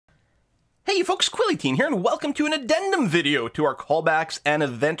Hey folks, Quillyteen here, and welcome to an addendum video to our callbacks and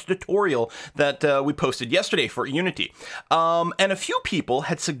event tutorial that we posted yesterday for Unity. And a few people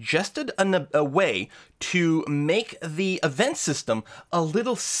had suggested a way to make the event system a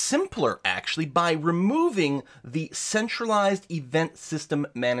little simpler, actually, by removing the centralized event system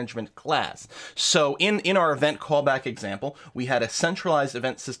management class. So in our event callback example, we had a centralized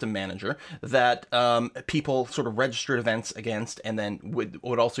event system manager that people sort of registered events against, and then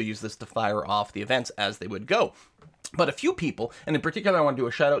would also use this to fire off the events as they would go. But a few people, and in particular I want to do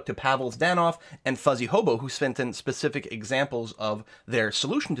a shout out to Pavel's Danoff and Fuzzy Hobo, who sent in specific examples of their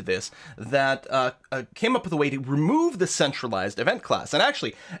solution to this, that came up with a way to remove the centralized event class. And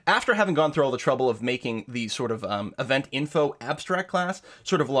actually, after having gone through all the trouble of making the sort of event info abstract class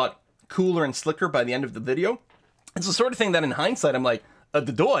sort of a lot cooler and slicker by the end of the video, it's the sort of thing that in hindsight I'm like,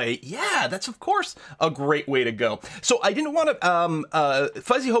 yeah, that's of course a great way to go. So I didn't want to,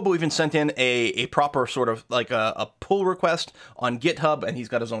 Fuzzy Hobo even sent in a proper sort of like a pull request on GitHub, and he's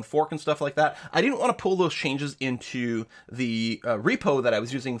got his own fork and stuff like that. I didn't want to pull those changes into the repo that I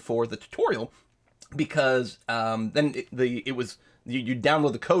was using for the tutorial, because then it was... You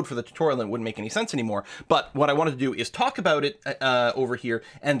download the code for the tutorial and it wouldn't make any sense anymore. But what I wanted to do is talk about it over here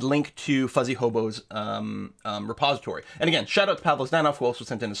and link to Fuzzy Hobo's repository. And again, shout out to Pavel Zdanov, who also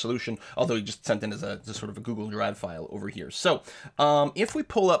sent in a solution, although he just sent in as a sort of a Google Drive file over here. So if we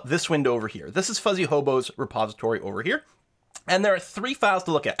pull up this window over here, this is Fuzzy Hobo's repository over here. And there are three files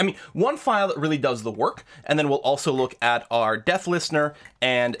to look at. I mean, one file that really does the work, and then we'll also look at our death listener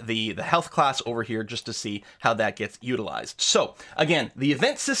and the health class over here just to see how that gets utilized. So again, the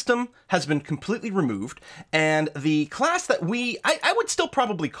event system has been completely removed, and the class that I would still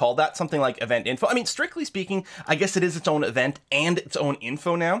probably call that something like event info. I mean, strictly speaking, I guess it is its own event and its own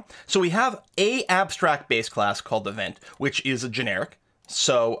info now. So we have a abstract base class called event, which is a generic.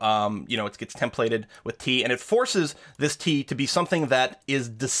 So, you know, it gets templated with T, and it forces this T to be something that is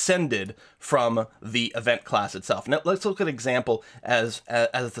descended from the event class itself. Now, let's look at an example at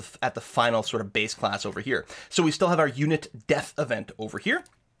the final sort of base class over here. So we still have our unit death event over here,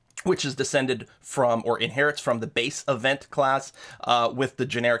 which is descended from or inherits from the base event class with the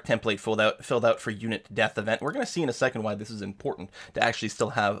generic template filled out for unit death event. We're going to see in a second why this is important to actually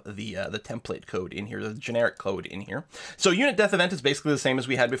still have the template code in here, the generic code in here. So unit death event is basically the same as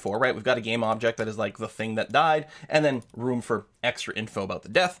we had before, right? We've got a game object that is like the thing that died, and then room for extra info about the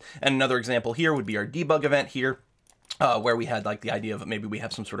death. And another example here would be our debug event here, where we had like the idea of maybe we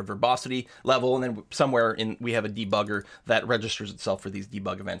have some sort of verbosity level, and then somewhere we have a debugger that registers itself for these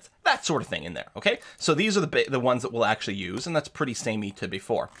debug events, that sort of thing in there. Okay, so these are the ones that we'll actually use, and that's pretty samey to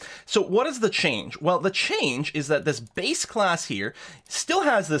before. So what is the change? Well, the change is that this base class here still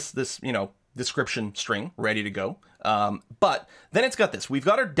has this you know, description string ready to go, but then it's got this. We've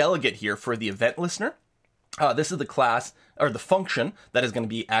got our delegate here for the event listener. This is the class, or the function, that is going to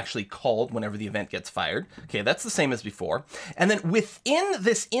be actually called whenever the event gets fired. Okay, that's the same as before. And then within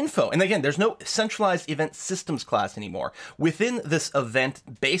this info, and again, there's no centralized event systems class anymore. Within this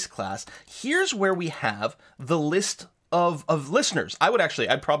event base class, here's where we have the list of listeners.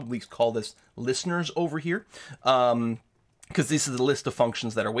 I'd probably call this listeners over here. Because this is the list of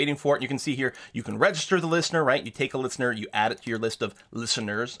functions that are waiting for it. You can see here, you can register the listener, right? You take a listener, you add it to your list of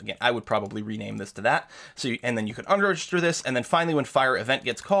listeners. Again, I would probably rename this to that. So, and then you can unregister this. And then finally, when fire event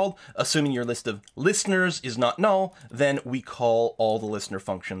gets called, assuming your list of listeners is not null, then we call all the listener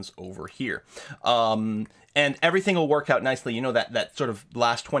functions over here. And everything will work out nicely. You know, that sort of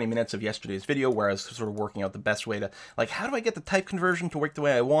last 20 minutes of yesterday's video where I was sort of working out the best way to, like, how do I get the type conversion to work the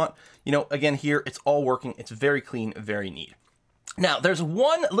way I want? You know, again, here, it's all working. It's very clean, very neat. Now, there's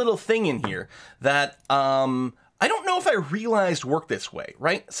one little thing in here that I don't know if I realized worked this way,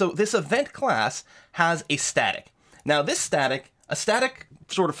 right? So this event class has a static. Now, a static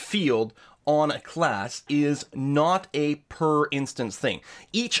sort of field on a class is not a per instance thing.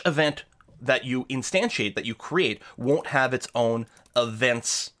 Each event that you instantiate, that you create, won't have its own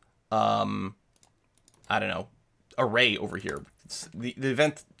events, I don't know, array over here. The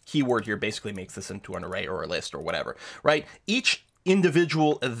event keyword here basically makes this into an array or a list or whatever, right? Each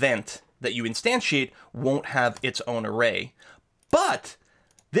individual event that you instantiate won't have its own array, but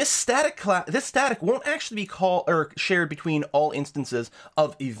this static won't actually be called or shared between all instances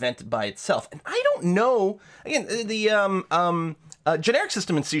of event by itself. And I don't know, again, the generic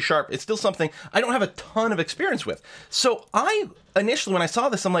system in C# is still something I don't have a ton of experience with. So initially, when I saw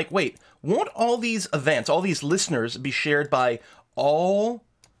this, I'm like, wait, won't all these events, all these listeners be shared by all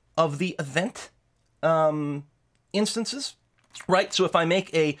of the event instances? Right, so if I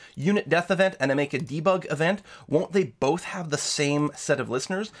make a unit death event and I make a debug event, won't they both have the same set of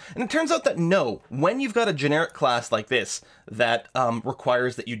listeners? And it turns out that no, when you've got a generic class like this that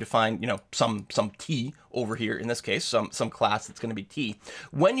requires that you define, some t over here, in this case, some class that's going to be t,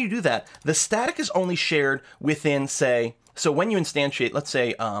 when you do that, the static is only shared within, say, so when you instantiate, let's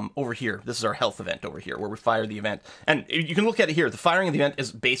say over here, this is our health event over here, where we fire the event. And you can look at it here. The firing of the event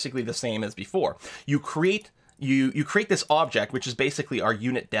is basically the same as before. You create this object, which is basically our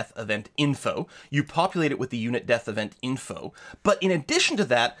unit death event info. You populate it with the unit death event info. But in addition to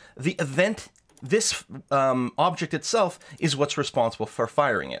that, the event, this object itself, is what's responsible for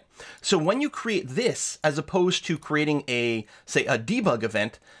firing it. So when you create this, as opposed to creating say, a debug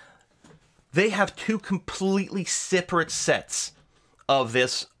event, they have two completely separate sets of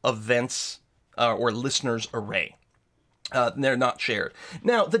this events or listeners array. They're not shared.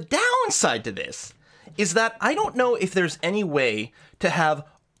 Now, the downside to this is that I don't know if there's any way to have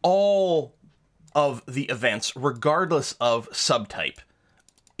all of the events, regardless of subtype,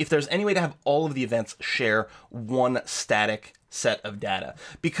 if there's any way to have all of the events share one static set of data.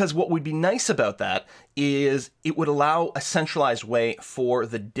 Because what would be nice about that is it would allow a centralized way for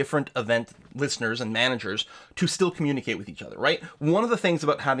the different event listeners and managers to still communicate with each other, right? One of the things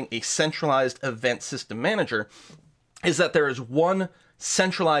about having a centralized event system manager is that there is one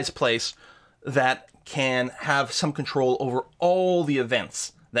centralized place that can have some control over all the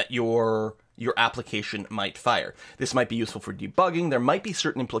events that your application might fire. This might be useful for debugging. There might be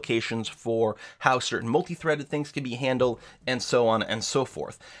certain implications for how certain multi-threaded things can be handled, and so on and so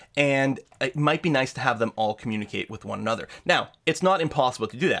forth. And it might be nice to have them all communicate with one another. Now, it's not impossible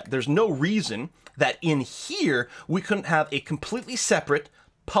to do that. There's no reason that in here we couldn't have a completely separate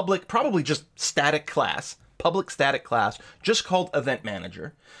public, probably just static class, public static class, just called Event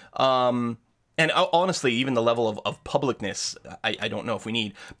Manager. And honestly, even the level of publicness, I don't know if we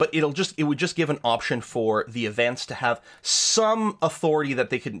need, but it would just give an option for the events to have some authority that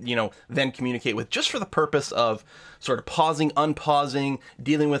they could, then communicate with, just for the purpose of sort of pausing, unpausing,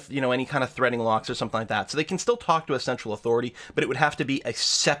 dealing with, any kind of threading locks or something like that. So they can still talk to a central authority, but it would have to be a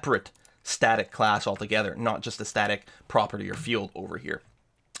separate static class altogether, not just a static property or field over here.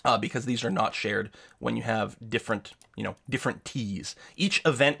 Because these are not shared when you have different T's. Each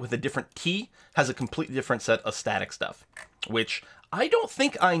event with a different T has a completely different set of static stuff, which I don't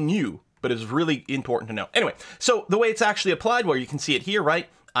think I knew, but is really important to know. Anyway, so the way it's actually applied, where you can see it here, right?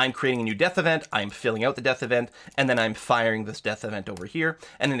 I'm creating a new death event, I'm filling out the death event, and then I'm firing this death event over here.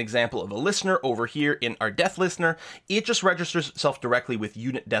 And an example of a listener over here in our death listener, it just registers itself directly with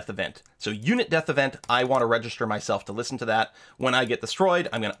unit death event. So unit death event, I want to register myself to listen to that. When I get destroyed,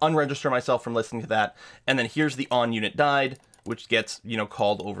 I'm going to unregister myself from listening to that. And then here's the on unit died, which gets,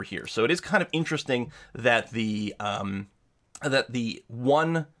 called over here. So it is kind of interesting that the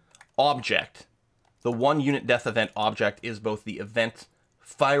one object, the one unit death event object, is both the event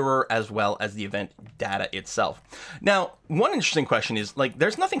firer as well as the event data itself. Now, one interesting question is,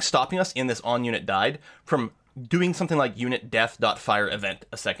 there's nothing stopping us in this on unit died from doing something like unit death.fire event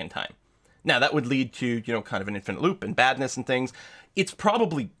a second time. Now, that would lead to, kind of an infinite loop and badness and things. It's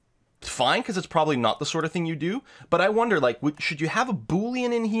probably fine because it's probably not the sort of thing you do, but I wonder, should you have a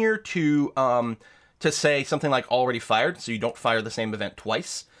Boolean in here to say something like already fired, so you don't fire the same event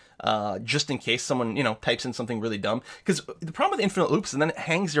twice? Just in case someone, types in something really dumb. Because the problem with infinite loops, and then it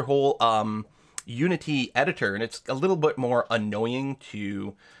hangs your whole Unity editor, and it's a little bit more annoying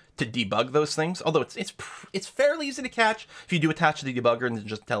to debug those things. Although it's fairly easy to catch if you do attach the debugger and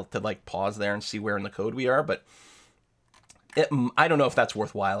just tell it to pause there and see where in the code we are. But I don't know if that's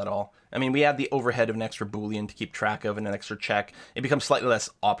worthwhile at all. I mean, we add the overhead of an extra Boolean to keep track of and an extra check. It becomes slightly less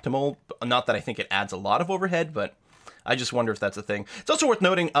optimal. Not that I think it adds a lot of overhead, but I just wonder if that's a thing. It's also worth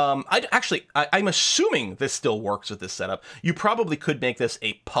noting, I'm assuming this still works with this setup. You probably could make this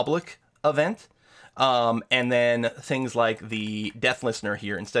a public event, and then things like the death listener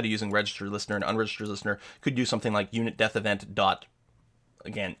here, instead of using registered listener and unregistered listener, could do something like unit death event dot,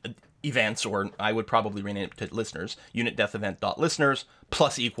 again, events, or I would probably rename it to listeners, unit death event dot listeners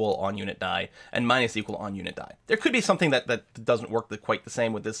plus equal on unit die and minus equal on unit die. There could be something that doesn't work quite the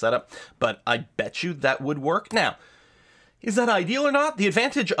same with this setup, but I bet you that would work. Now, is that ideal or not? The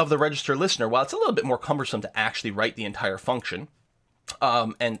advantage of the register listener, while it's a little bit more cumbersome to actually write the entire function,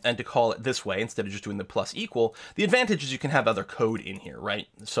 and to call it this way instead of just doing the plus equal, the advantage is you can have other code in here, right?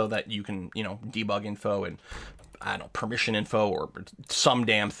 So that you can, debug info and, I don't know, permission info or some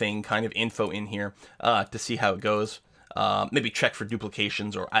damn thing kind of info in here to see how it goes. Maybe check for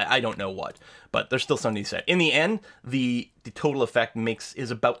duplications or I don't know what, but there's still something to be said. In the end, the total effect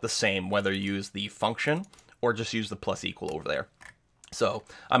is about the same whether you use the function or just use the plus equal over there. So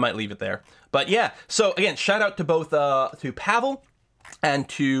I might leave it there. But yeah, so again, shout out to both to Pavel and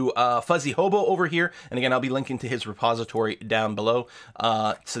to Fuzzy Hobo over here. And again, I'll be linking to his repository down below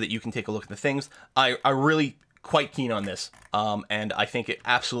so that you can take a look at the things. I really quite keen on this, and I think it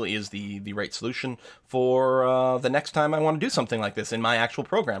absolutely is the right solution for the next time I want to do something like this in my actual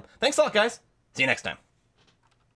program. Thanks a lot, guys. See you next time.